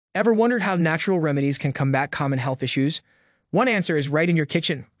Ever wondered how natural remedies can combat common health issues? One answer is right in your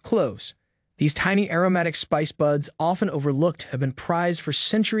kitchen: cloves. These tiny aromatic spice buds, often overlooked, have been prized for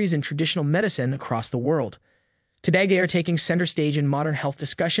centuries in traditional medicine across the world. Today, they are taking center stage in modern health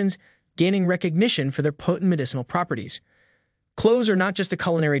discussions, gaining recognition for their potent medicinal properties. Cloves are not just a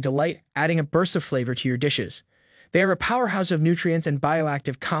culinary delight, adding a burst of flavor to your dishes. They are a powerhouse of nutrients and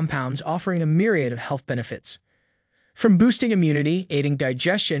bioactive compounds, offering a myriad of health benefits. From boosting immunity, aiding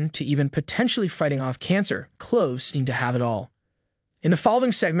digestion, to even potentially fighting off cancer, cloves seem to have it all. In the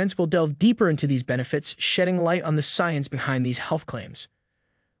following segments, we'll delve deeper into these benefits, shedding light on the science behind these health claims.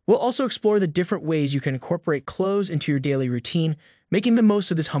 We'll also explore the different ways you can incorporate cloves into your daily routine, making the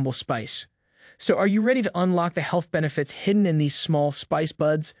most of this humble spice. So are you ready to unlock the health benefits hidden in these small spice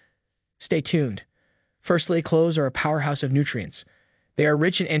buds? Stay tuned. Firstly, cloves are a powerhouse of nutrients. They are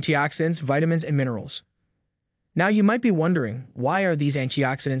rich in antioxidants, vitamins, and minerals. Now you might be wondering, why are these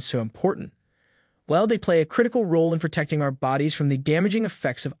antioxidants so important? Well, they play a critical role in protecting our bodies from the damaging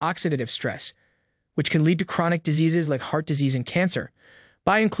effects of oxidative stress, which can lead to chronic diseases like heart disease and cancer.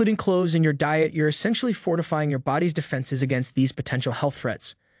 By including cloves in your diet, you're essentially fortifying your body's defenses against these potential health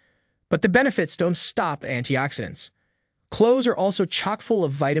threats. But the benefits don't stop at antioxidants. Cloves are also chock full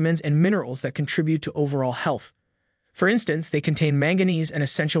of vitamins and minerals that contribute to overall health. For instance, they contain manganese, an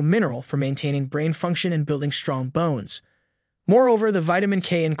essential mineral for maintaining brain function and building strong bones. Moreover, the vitamin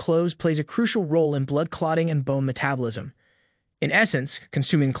K in cloves plays a crucial role in blood clotting and bone metabolism. In essence,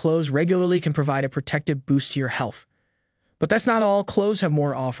 consuming cloves regularly can provide a protective boost to your health. But that's not all. Cloves have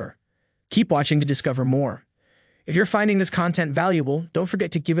more to offer. Keep watching to discover more. If you're finding this content valuable, don't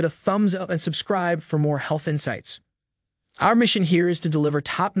forget to give it a thumbs up and subscribe for more health insights. Our mission here is to deliver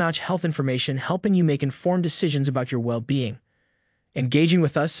top-notch health information, helping you make informed decisions about your well-being. Engaging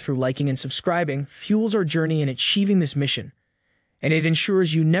with us through liking and subscribing fuels our journey in achieving this mission, and it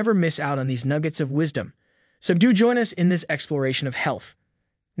ensures you never miss out on these nuggets of wisdom. So do join us in this exploration of health.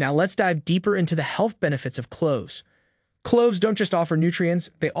 Now let's dive deeper into the health benefits of cloves. Cloves don't just offer nutrients,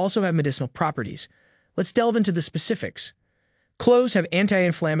 they also have medicinal properties. Let's delve into the specifics. Cloves have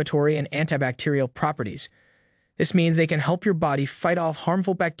anti-inflammatory and antibacterial properties. This means they can help your body fight off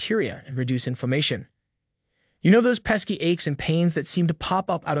harmful bacteria and reduce inflammation. You know those pesky aches and pains that seem to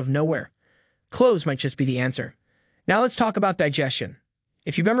pop up out of nowhere? Cloves might just be the answer. Now let's talk about digestion.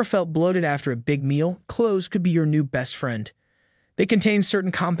 If you've ever felt bloated after a big meal, cloves could be your new best friend. They contain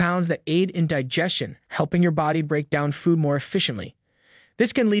certain compounds that aid in digestion, helping your body break down food more efficiently.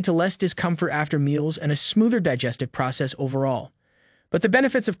 This can lead to less discomfort after meals and a smoother digestive process overall. But the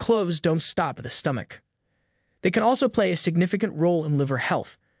benefits of cloves don't stop at the stomach. They can also play a significant role in liver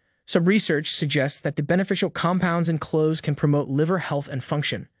health. Some research suggests that the beneficial compounds in cloves can promote liver health and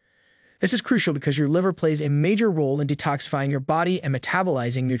function. This is crucial because your liver plays a major role in detoxifying your body and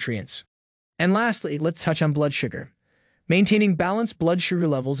metabolizing nutrients. And lastly, let's touch on blood sugar. Maintaining balanced blood sugar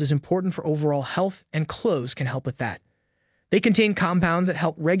levels is important for overall health, and cloves can help with that. They contain compounds that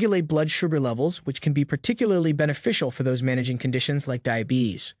help regulate blood sugar levels, which can be particularly beneficial for those managing conditions like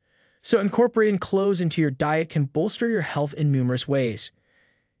diabetes. So incorporating cloves into your diet can bolster your health in numerous ways.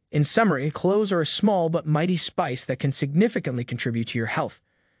 In summary, cloves are a small but mighty spice that can significantly contribute to your health.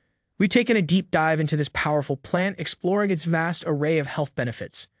 We've taken a deep dive into this powerful plant, exploring its vast array of health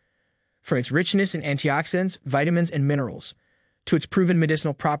benefits. From its richness in antioxidants, vitamins, and minerals, to its proven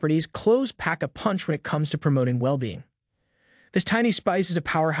medicinal properties, cloves pack a punch when it comes to promoting well-being. This tiny spice is a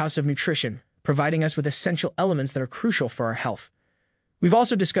powerhouse of nutrition, providing us with essential elements that are crucial for our health. We've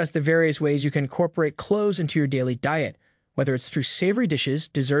also discussed the various ways you can incorporate cloves into your daily diet, whether it's through savory dishes,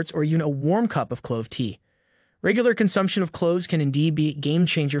 desserts, or even a warm cup of clove tea. Regular consumption of cloves can indeed be a game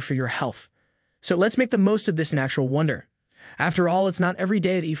changer for your health. So let's make the most of this natural wonder. After all, it's not every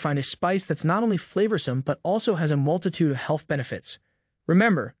day that you find a spice that's not only flavorsome, but also has a multitude of health benefits.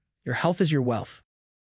 Remember, your health is your wealth.